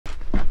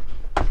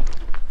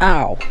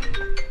Ow.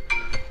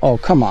 Oh,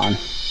 come on.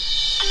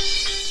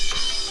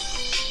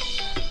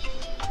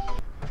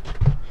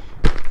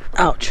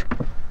 Ouch.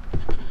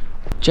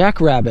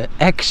 Jackrabbit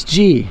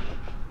XG.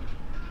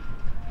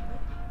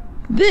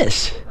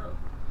 This.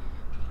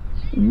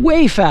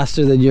 Way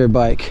faster than your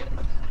bike.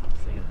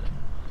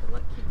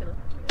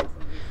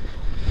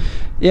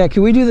 Yeah,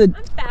 can we do the...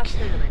 I'm faster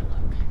than I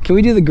look. Can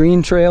we do the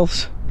green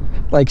trails?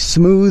 Like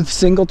smooth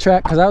single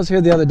track? Because I was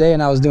here the other day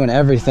and I was doing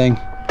everything.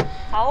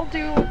 I'll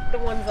do the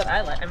ones that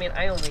I like. I mean,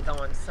 I only go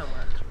on so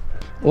much.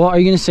 Well, are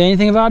you going to say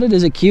anything about it?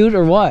 Is it cute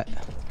or what?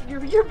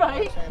 Your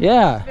bike?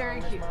 Yeah. It's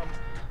very cute.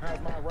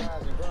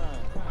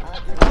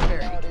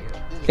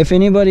 If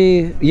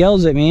anybody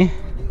yells at me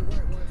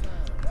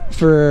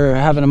for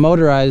having a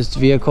motorized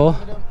vehicle,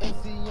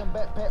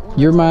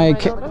 you're my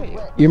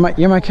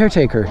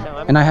caretaker,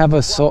 No, and I have a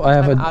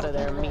I'm out of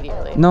there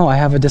immediately. no, I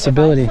have a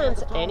disability. If I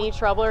sense any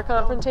trouble or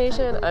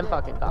confrontation, I'm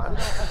fucking gone.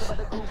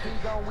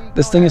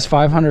 This thing is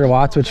 500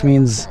 watts, which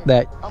means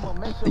that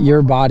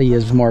your body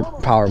is more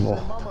powerful.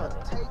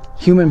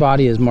 Human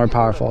body is more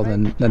powerful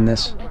than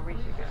this.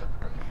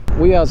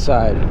 We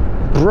outside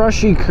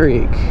Brushy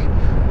Creek.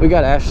 We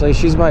got Ashley.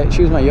 She was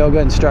my yoga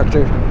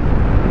instructor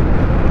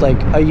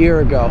like a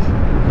year ago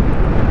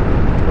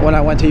when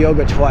I went to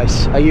yoga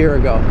twice a year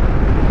ago.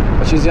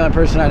 But she's the only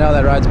person I know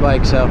that rides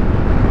bike, so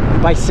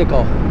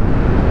bicycle.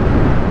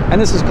 And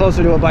this is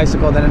closer to a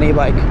bicycle than an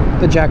e-bike,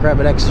 the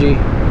Jackrabbit XG.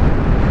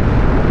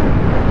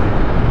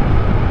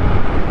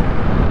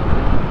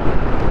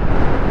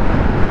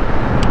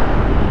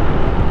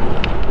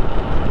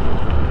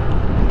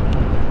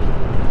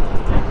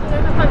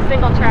 There's a fun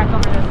single track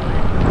over this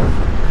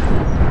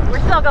way.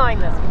 We're still going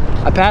this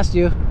way. I passed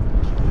you.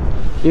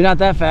 You're not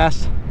that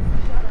fast.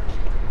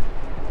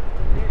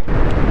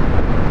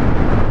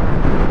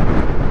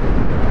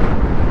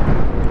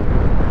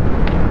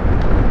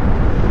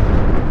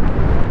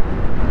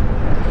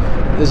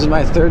 This is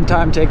my third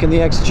time taking the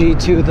XG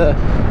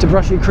to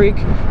Brushy Creek.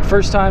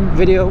 First time,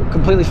 video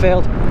completely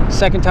failed.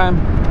 Second time,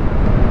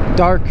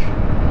 dark.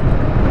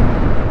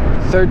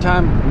 Third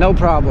time, no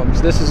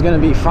problems. This is gonna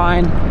be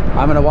fine.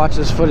 I'm gonna watch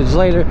this footage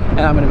later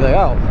and I'm gonna be like,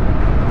 oh,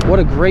 what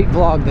a great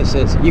vlog this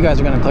is. You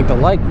guys are gonna click the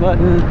like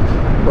button.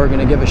 We're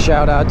gonna give a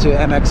shout out to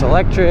MX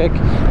Electric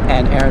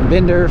and Aaron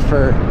Binder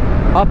for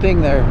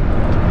upping their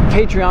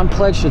Patreon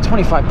pledge to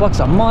 25 bucks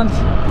a month.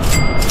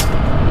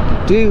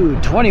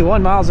 Dude,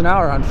 21 miles an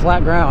hour on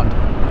flat ground.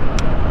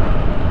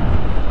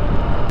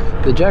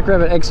 The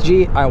Jackrabbit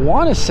XG, I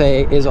want to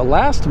say, is a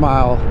last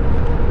mile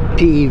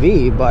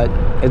PEV, but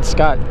it's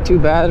got 2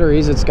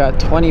 batteries, it's got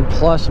 20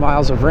 plus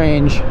miles of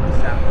range,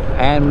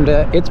 and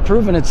it's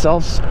proven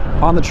itself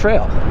on the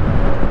trail.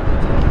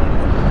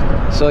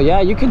 So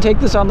yeah, you can take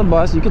this on the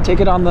bus, you can take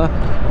it on the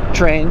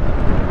train.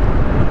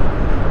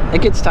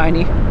 It gets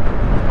tiny,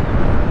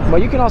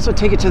 but you can also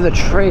take it to the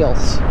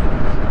trails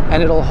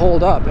and it'll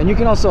hold up. And you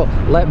can also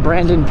let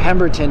Brandon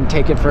Pemberton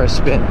take it for a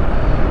spin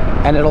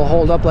and it'll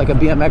hold up like a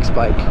BMX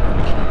bike.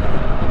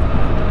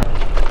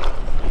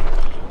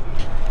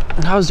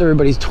 How's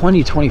everybody's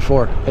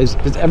 2024? Has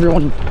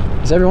everyone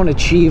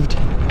achieved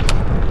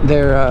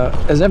their,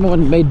 has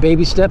everyone made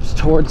baby steps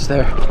towards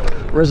their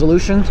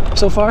resolution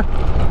so far?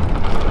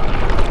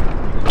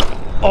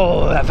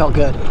 Oh, that felt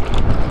good.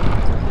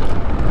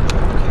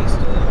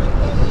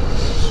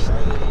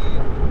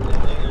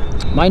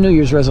 My New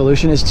Year's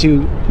resolution is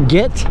to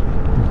get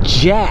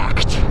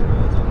jacked.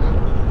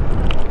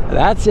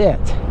 That's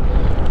it.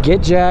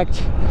 Get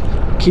jacked,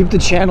 keep the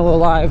channel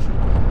alive,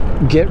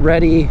 get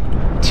ready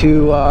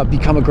to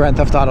become a Grand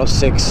Theft Auto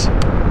 6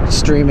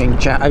 streaming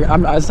channel.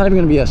 It's not even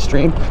gonna be a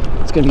stream.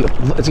 It's gonna be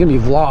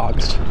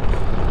vlogs.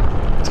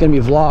 It's gonna be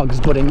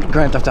vlogs, but in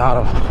Grand Theft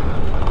Auto.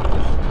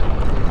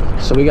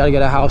 So we got to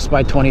get a house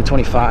by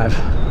 2025,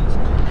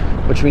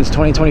 which means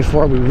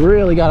 2024 we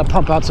really got to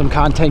pump out some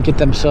content, get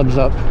them subs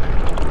up.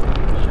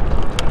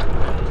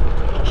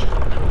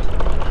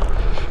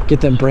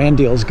 Get them brand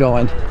deals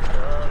going.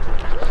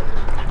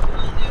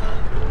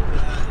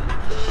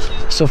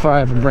 So far I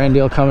have a brand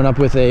deal coming up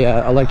with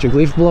a electric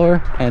leaf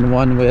blower and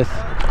one with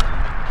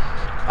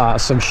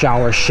some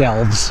shower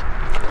shelves.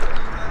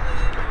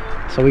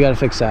 So we got to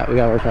fix that. We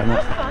got to work on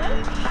that.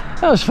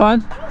 That was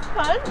fun.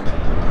 Fun?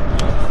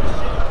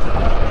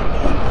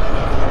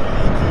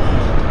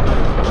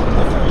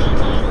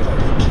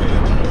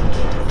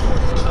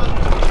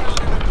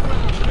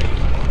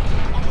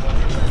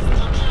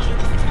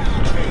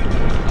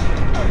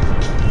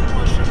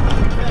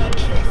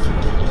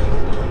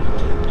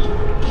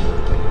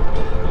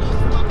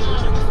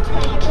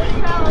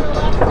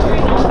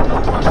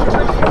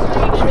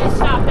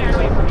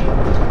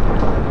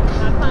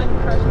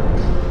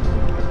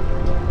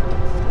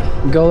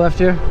 Go left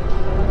here.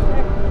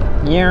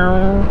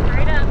 Yeah.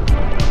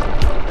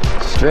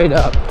 Straight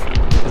up.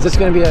 Is this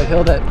going to be a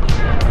hill that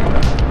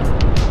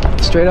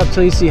straight up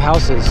till you see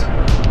houses?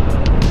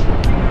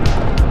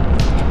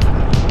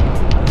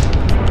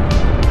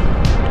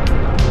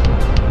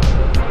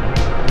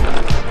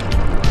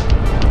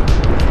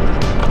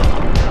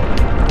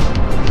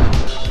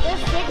 This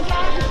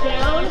zigzag is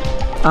down.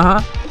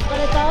 Uh-huh.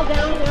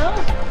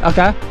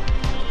 Okay.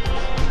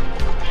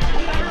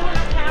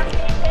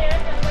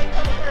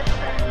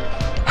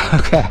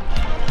 Okay.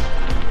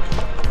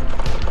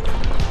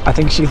 I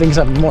think she thinks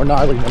I'm more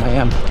gnarly than I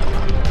am.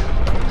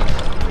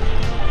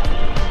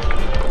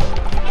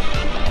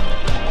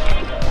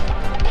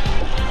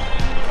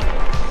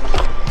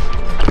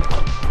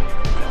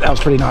 That was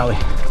pretty gnarly.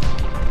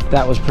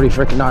 That was pretty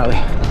freaking gnarly.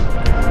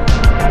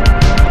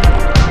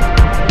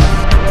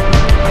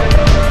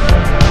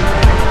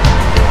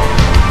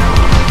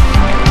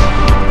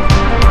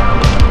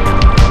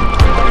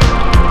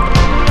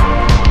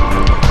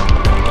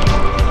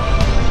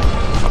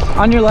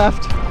 On your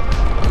left.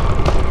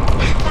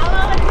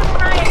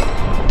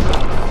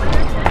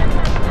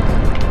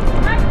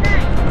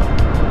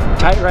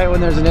 Tight right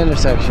when there's an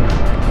intersection.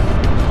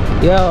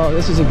 Yo,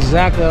 this is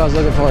exactly what I was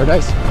looking for.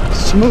 Nice,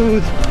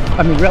 smooth,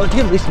 I mean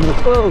relatively smooth.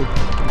 Whoa.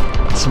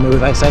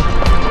 Smooth, I say.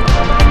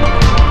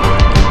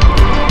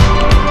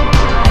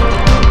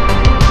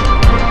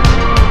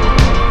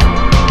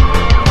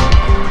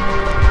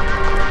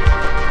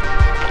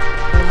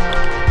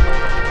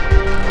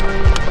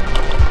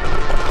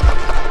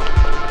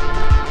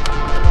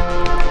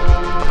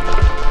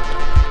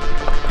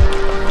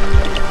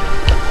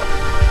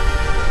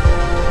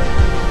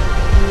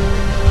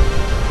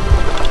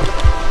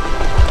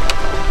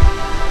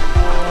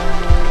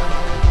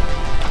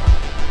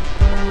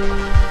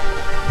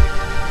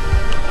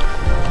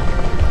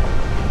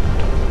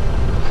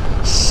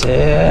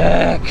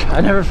 Sick.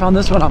 I never found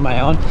this one on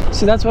my own.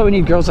 See, that's why we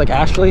need girls like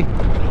Ashley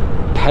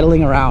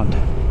pedaling around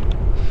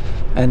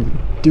and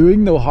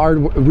doing the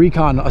hard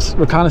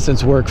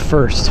reconnaissance work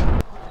first.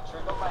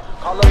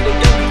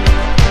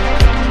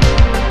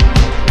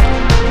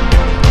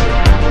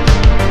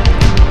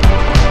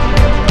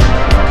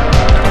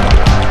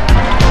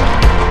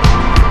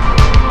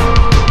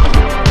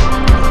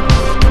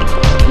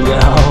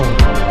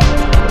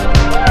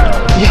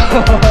 Yo,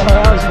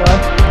 that was fun.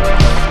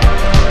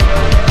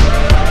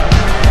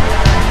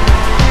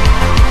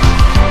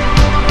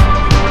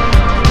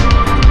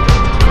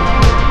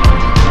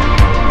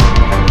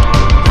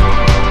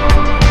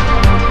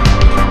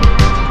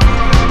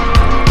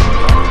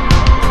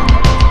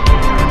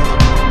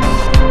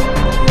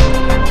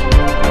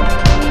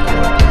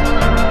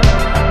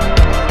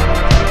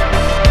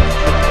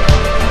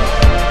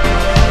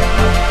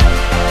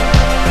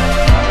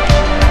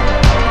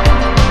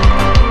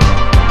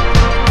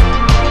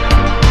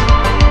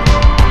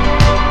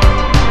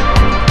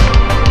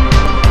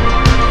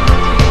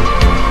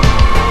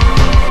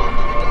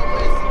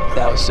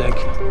 Sick.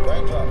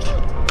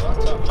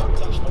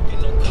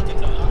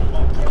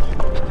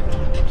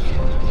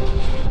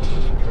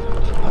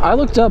 I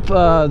looked up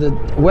the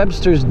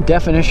Webster's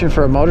definition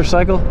for a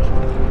motorcycle,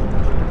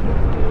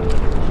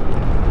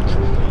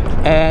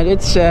 and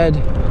it said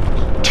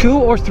 2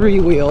 or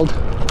 3 wheeled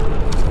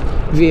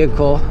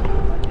vehicle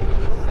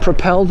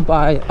propelled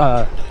by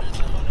a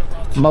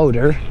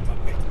motor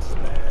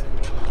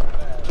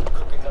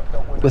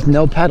with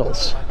no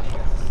pedals.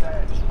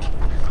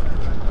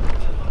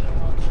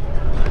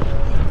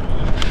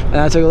 And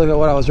I took a look at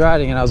what I was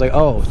riding and I was like,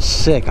 oh,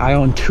 sick, I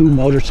own 2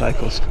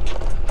 motorcycles.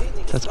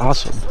 That's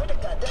awesome.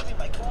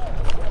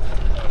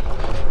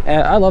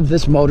 And I love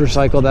this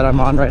motorcycle that I'm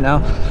on right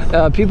now.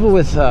 People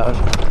with,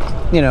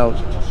 you know,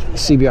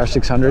 CBR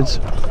 600s,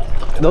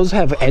 those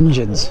have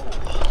engines.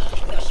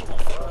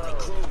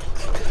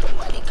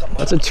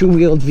 That's a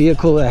 2-wheeled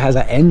vehicle that has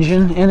an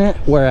engine in it,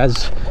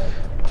 whereas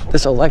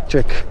this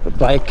electric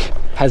bike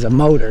has a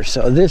motor.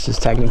 So this is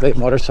technically a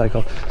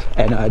motorcycle.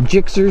 And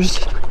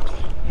Gixxers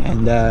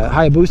and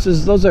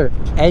Hayabusas, those are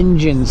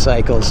engine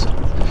cycles,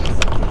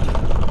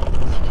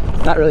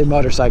 not really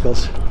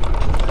motorcycles,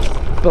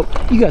 but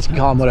you guys can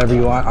call them whatever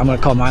you want. I'm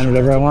gonna call mine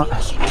whatever I want.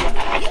 Is that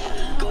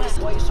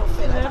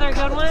a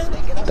good one?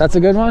 That's a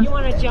good one? You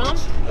want to jump?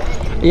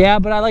 Yeah,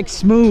 but I like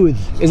smooth.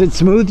 Is it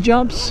smooth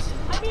jumps?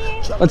 I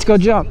mean, Let's go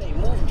jump.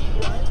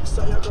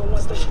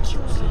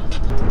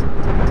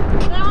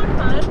 that one's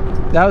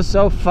fun. That was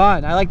so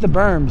fun. I like the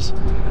berms.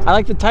 I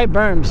like the tight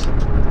berms. Go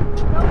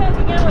back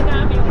again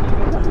without me.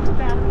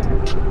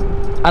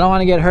 I don't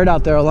want to get hurt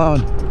out there alone.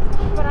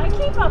 But I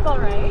keep up all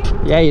right.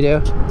 Yeah, you do.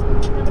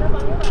 Never up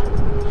on your left.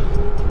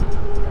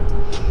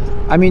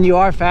 I mean, you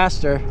are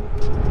faster.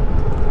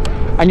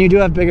 And you do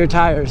have bigger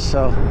tires,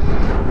 so.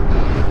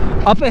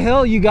 Up a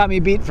hill, you got me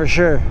beat for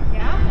sure.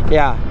 Yeah?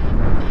 Yeah.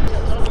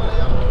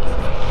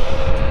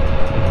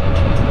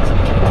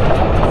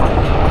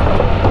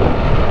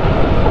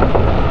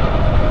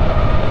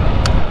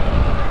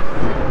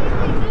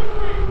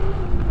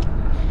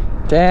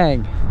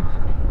 Dang.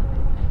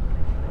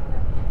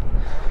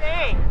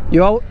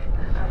 You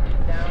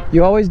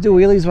always do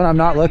wheelies when I'm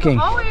not looking.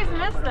 You always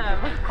miss them.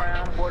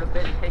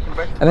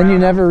 And then you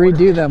never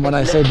redo them when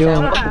I say do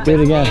it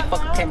again.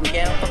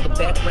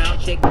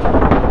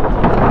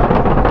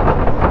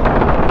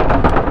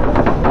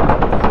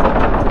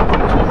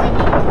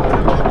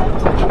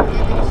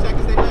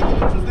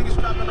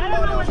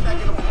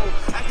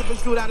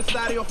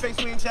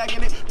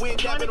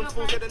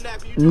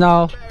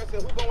 No.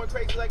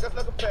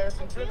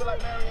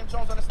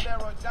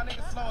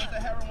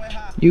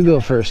 You go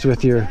first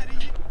with your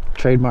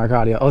trademark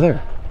audio. Oh,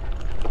 there.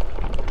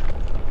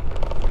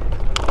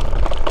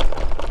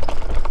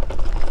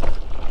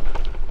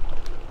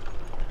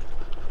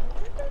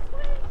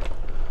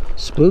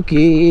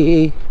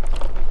 Spooky.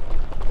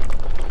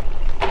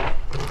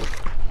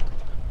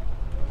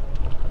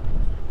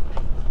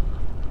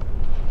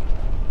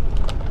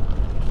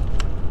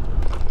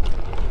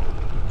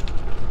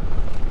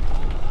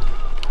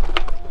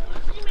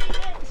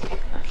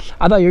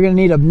 I thought you were gonna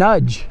need a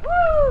nudge.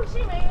 Woo!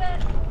 She made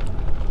it.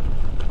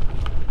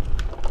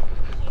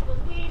 She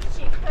believed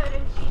she could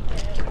and she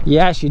did.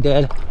 Yeah, she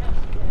did. Yes, she did.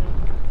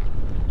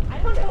 I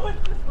don't know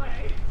what's this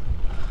way.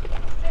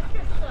 This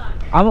could suck.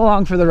 I'm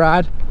along for the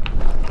ride.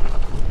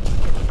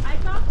 I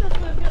thought this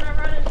was gonna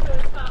run into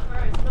a spot where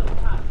I was supposed to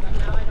talk, but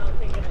now I don't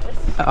think it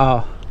is.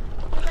 Oh.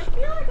 Because I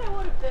feel like I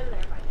would have been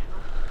there by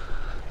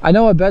now. I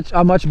know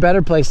a much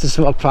better place to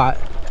smoke pot.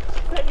 Is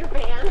that your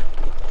van?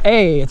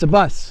 Hey, it's a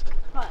bus.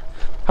 What?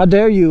 How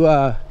dare you,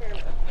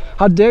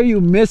 how dare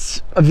you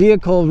miss a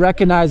vehicle,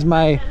 recognize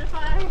my,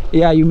 Identify?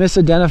 yeah, you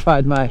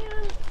misidentified my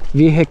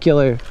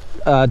vehicular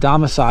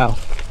domicile.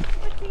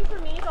 But see, for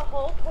me, the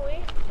whole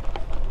point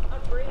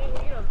of bringing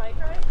you on bike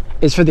rides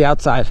It's for the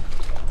outside. is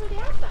for the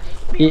outside.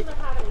 To be able to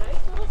have a nice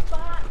little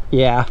spot,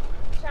 Yeah.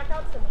 check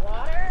out some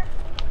water.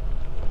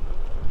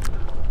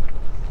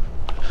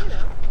 You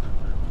know,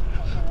 for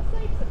the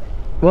sakes of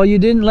it. Well, you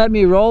didn't let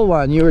me roll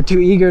one. You were too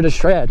eager to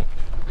shred.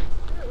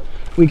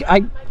 My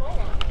bowl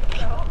on,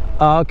 so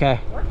Oh, okay.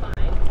 we're fine.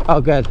 Oh,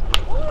 good.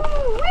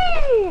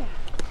 Woo-wee!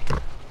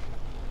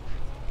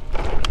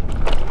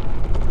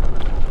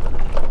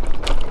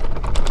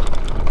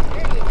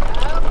 There you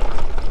go.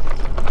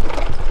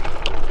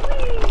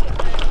 Whee!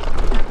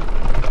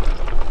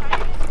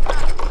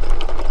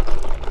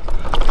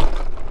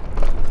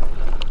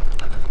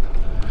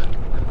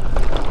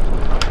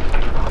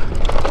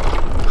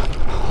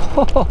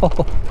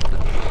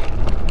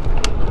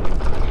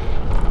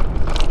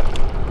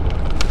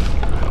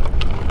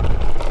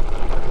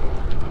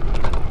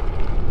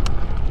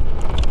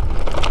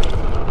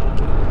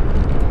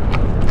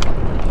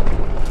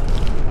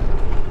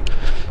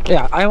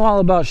 Yeah, I'm all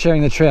about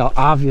sharing the trail,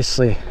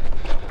 obviously.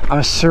 I'm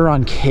a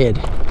Suron kid.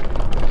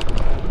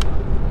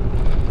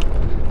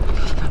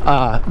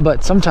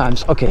 But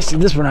sometimes, okay, see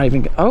this we're not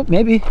even, oh,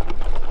 maybe.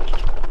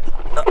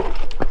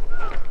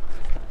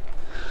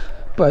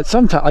 But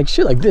sometimes, like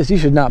shit like this, you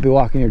should not be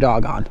walking your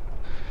dog on.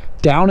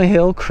 Down a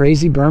hill,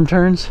 crazy berm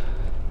turns.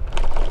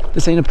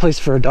 This ain't a place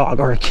for a dog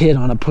or a kid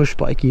on a push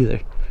bike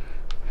either.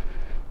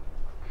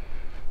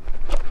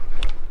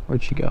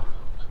 Where'd she go?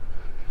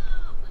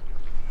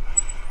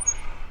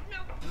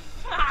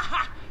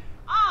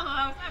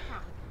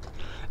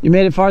 You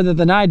made it farther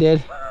than I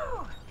did.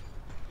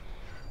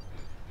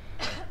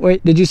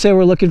 Wait, did you say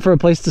we're looking for a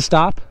place to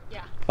stop?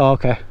 Yeah. Oh,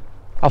 okay.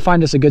 I'll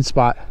find us a good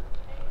spot.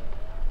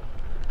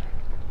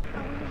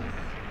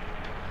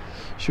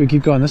 Should we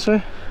keep going this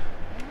way?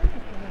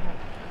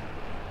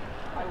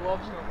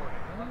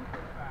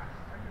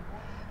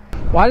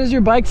 Why does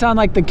your bike sound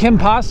like the Kim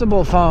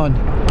Possible phone?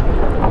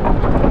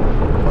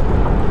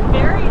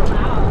 Very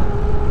loud.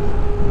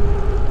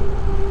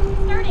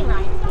 Starting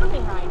ride,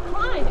 stopping ride,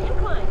 climb,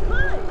 incline,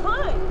 climb,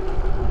 climb.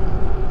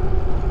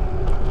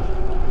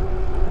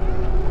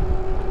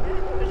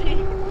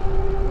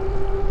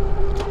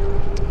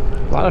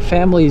 A lot of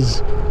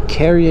families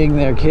carrying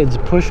their kids'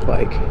 push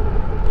bike.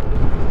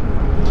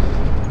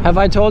 Have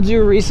I told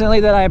you recently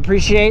that I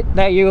appreciate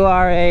that you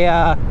are a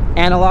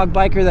analog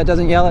biker that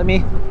doesn't yell at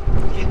me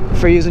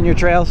for using your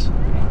trails?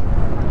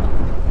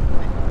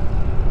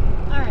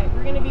 Alright,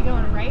 we're going to be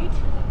going right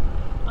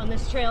on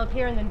this trail up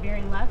here and then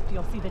veering left.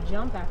 You'll see the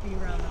jump after you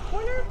round the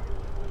corner.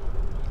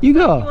 You You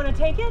go. want to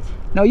take it?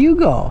 No, you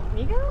go.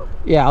 Me go?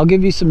 Yeah, I'll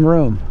give you some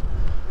room.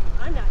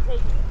 I'm not taking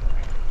it.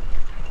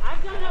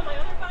 I've done it on my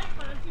other bike,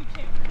 but I'm too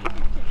chicken.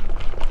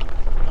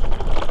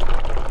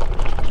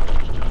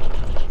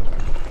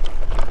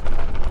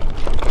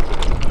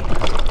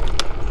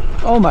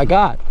 Oh my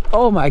God.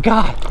 Oh my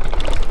God.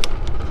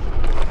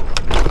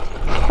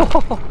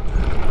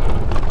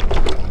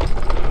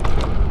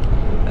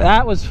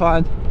 That was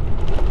fun. Woo!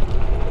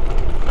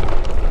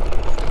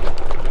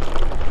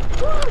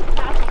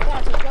 Pass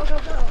it, go, go,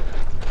 go.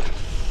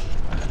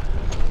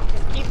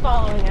 Just keep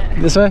following it.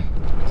 This way?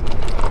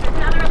 There's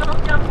another little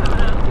jump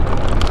coming up.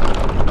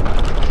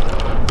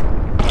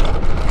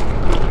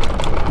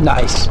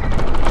 Nice.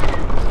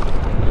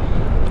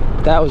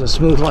 That was a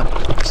smooth one.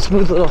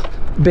 Smooth little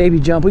baby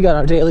jump. We got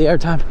our daily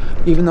airtime,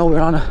 even though we're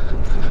on a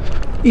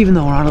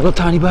little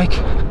tiny bike.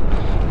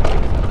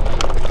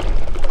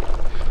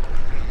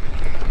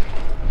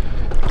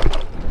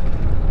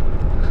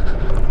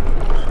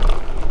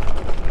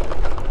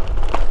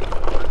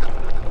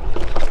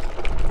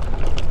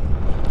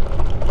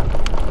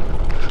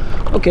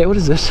 Okay, what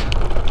is this?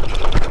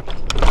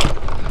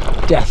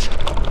 Death.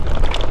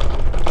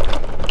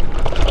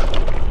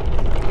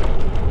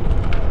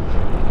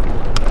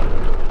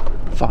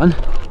 Fun.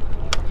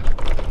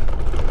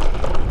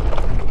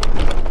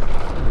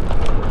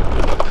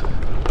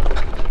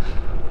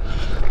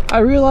 I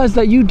realized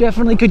that you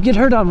definitely could get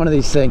hurt on one of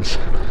these things.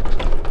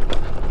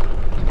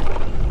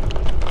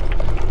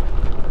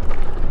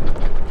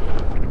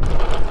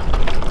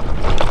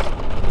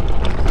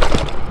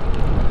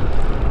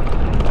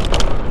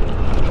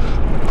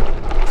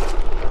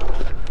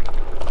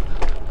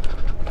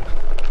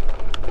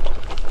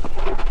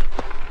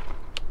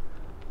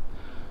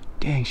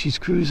 Dang, she's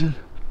cruising.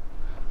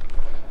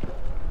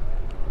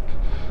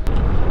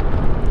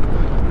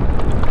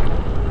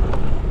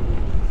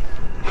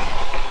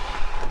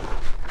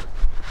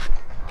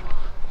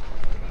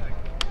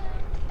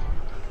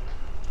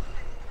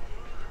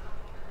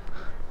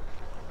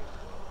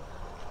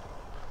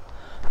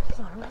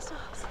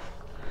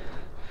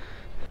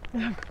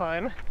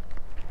 Fun.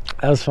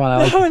 That was fun.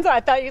 I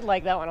thought you'd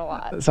like that one a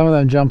lot. Some of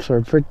them jumps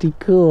were pretty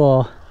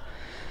cool.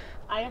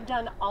 I have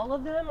done all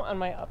of them on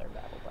my other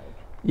gravel bike.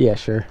 Yeah,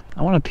 sure.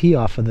 I want to pee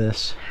off of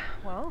this.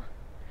 Well,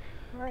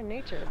 we're in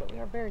nature, but we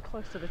are very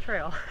close to the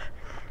trail.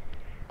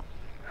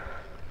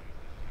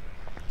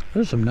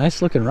 There's some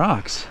nice looking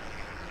rocks.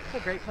 It's a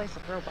great place to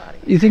throw body.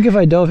 You think if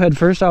I dove head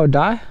first I would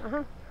die?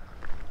 Uh-huh.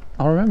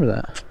 I'll remember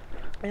that.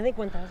 I think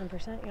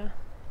 1000%, yeah.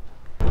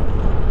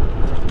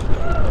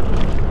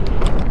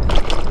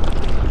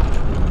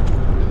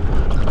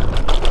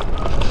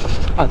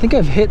 I think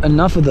I've hit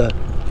enough of the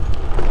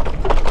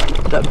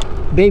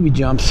baby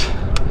jumps.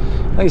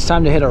 I think it's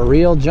time to hit a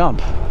real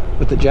jump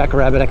with the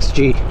Jackrabbit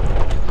XG.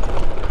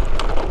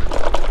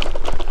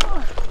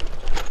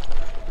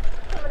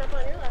 Coming up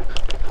on your left.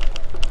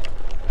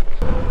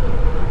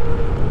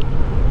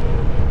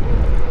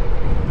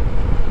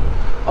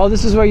 Oh,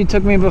 this is where you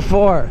took me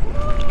before.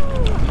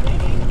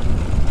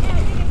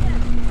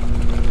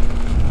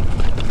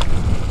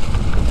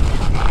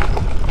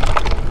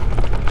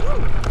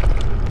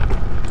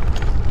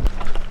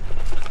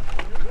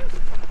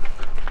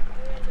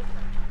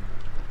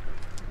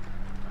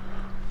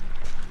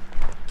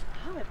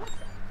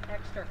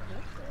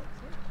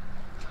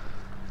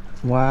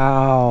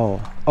 Wow.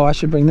 Oh, I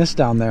should bring this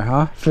down there,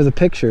 huh? For the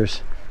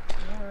pictures.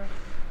 Yeah.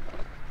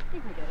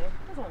 You can get it. It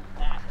doesn't look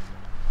bad.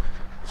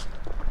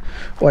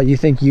 What, you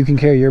think you can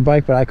carry your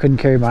bike, but I couldn't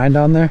carry mine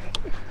down there?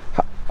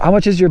 How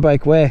much does your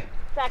bike weigh?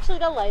 It's actually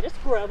the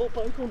lightest gravel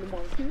bike on the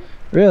market.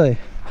 Really?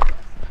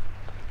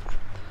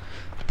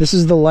 This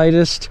is the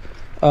lightest,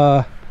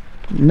 this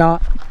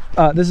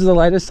is the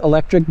lightest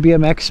electric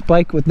BMX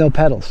bike with no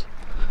pedals.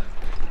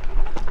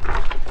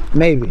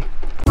 Maybe.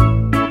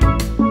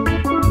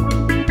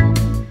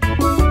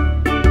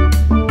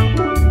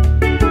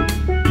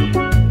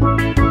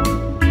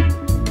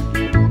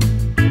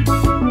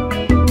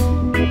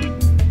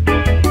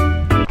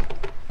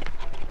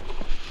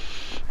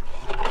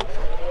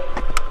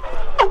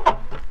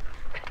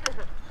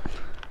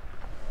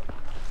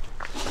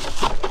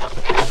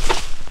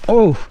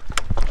 Oh,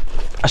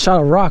 I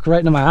shot a rock right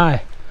into my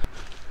eye.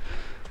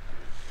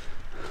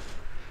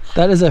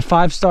 That is a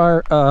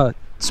 5-star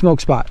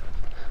smoke spot.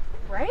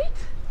 Right?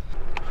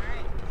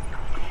 Alright,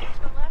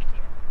 to the left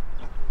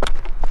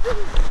here.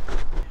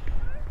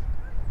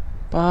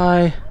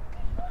 Bye.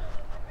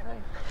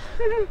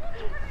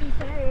 Be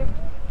safe.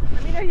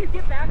 Let me know you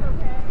get back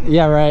okay.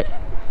 Yeah, right.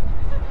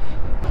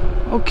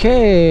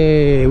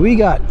 Okay, we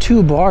got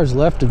 2 bars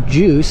left of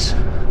juice.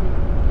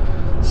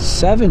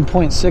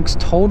 7.6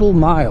 total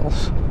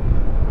miles.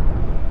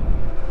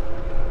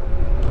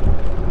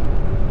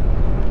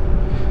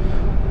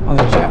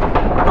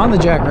 On the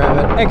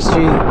Jackrabbit XG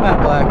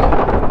Matte Black.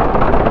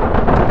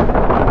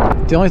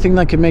 The only thing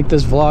that could make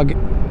this vlog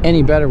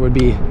any better would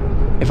be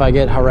if I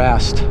get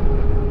harassed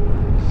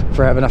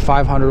for having a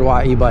 500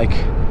 watt e-bike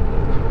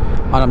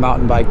on a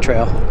mountain bike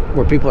trail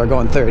where people are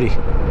going 30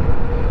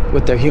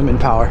 with their human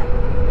power.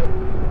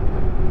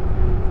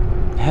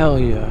 Hell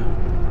yeah.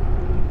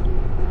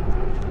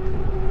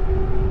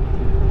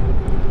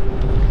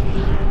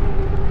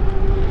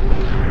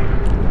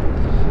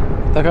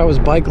 Like I was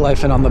bike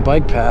lifing on the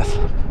bike path.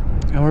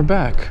 And we're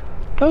back.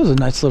 That was a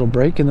nice little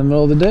break in the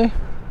middle of the day.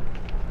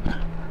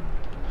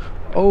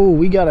 Oh,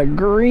 we got a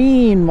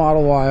green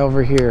Model Y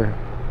over here.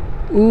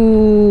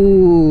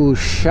 Ooh,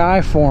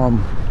 shy for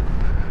him.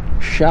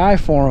 Shy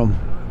for him.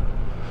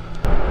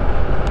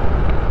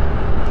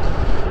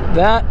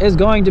 That is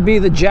going to be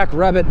the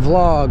Jackrabbit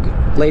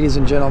vlog, ladies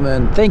and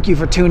gentlemen. Thank you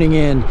for tuning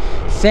in.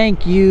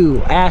 Thank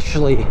you,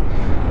 Ashley,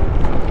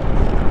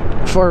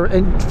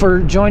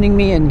 for joining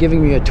me and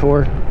giving me a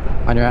tour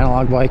on your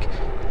analog bike.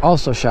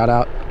 Also shout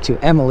out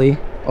to Emily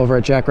over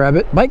at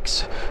Jackrabbit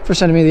Bikes for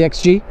sending me the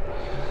XG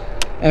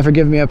and for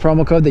giving me a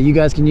promo code that you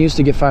guys can use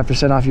to get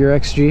 5% off your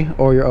XG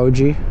or your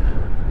OG.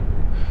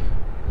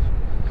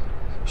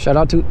 Shout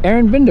out to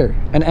Aaron Binder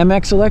and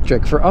MX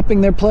Electric for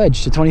upping their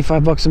pledge to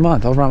 25 bucks a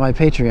month over on my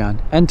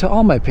Patreon, and to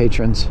all my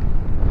patrons.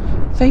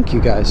 Thank you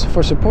guys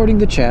for supporting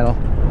the channel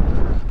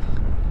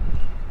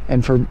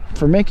and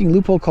for making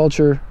Loophole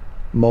Culture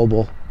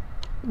mobile.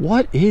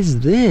 What is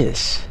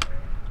this?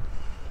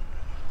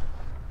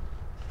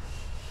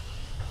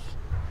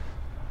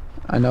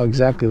 I know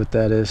exactly what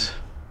that is.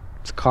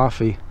 It's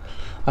coffee.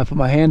 I put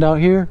my hand out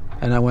here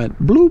and I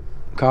went bloop,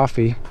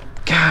 coffee.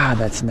 God,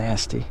 that's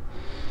nasty.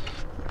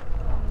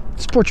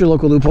 Support your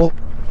local loophole.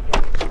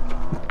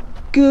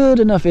 Good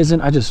enough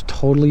isn't. I just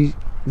totally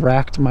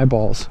racked my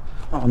balls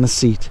on the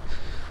seat.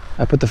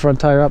 I put the front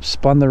tire up,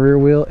 spun the rear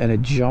wheel, and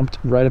it jumped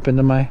right up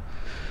into my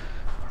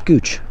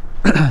gooch.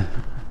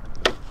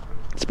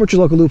 Support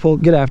your local loophole.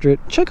 Get after it.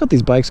 Check out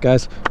these bikes,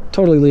 guys.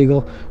 Totally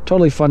legal.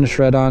 Totally fun to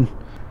shred on.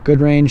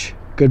 Good range.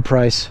 Good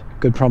price.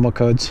 Good promo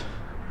codes.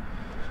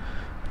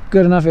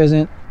 Good enough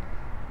isn't.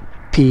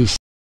 Peace.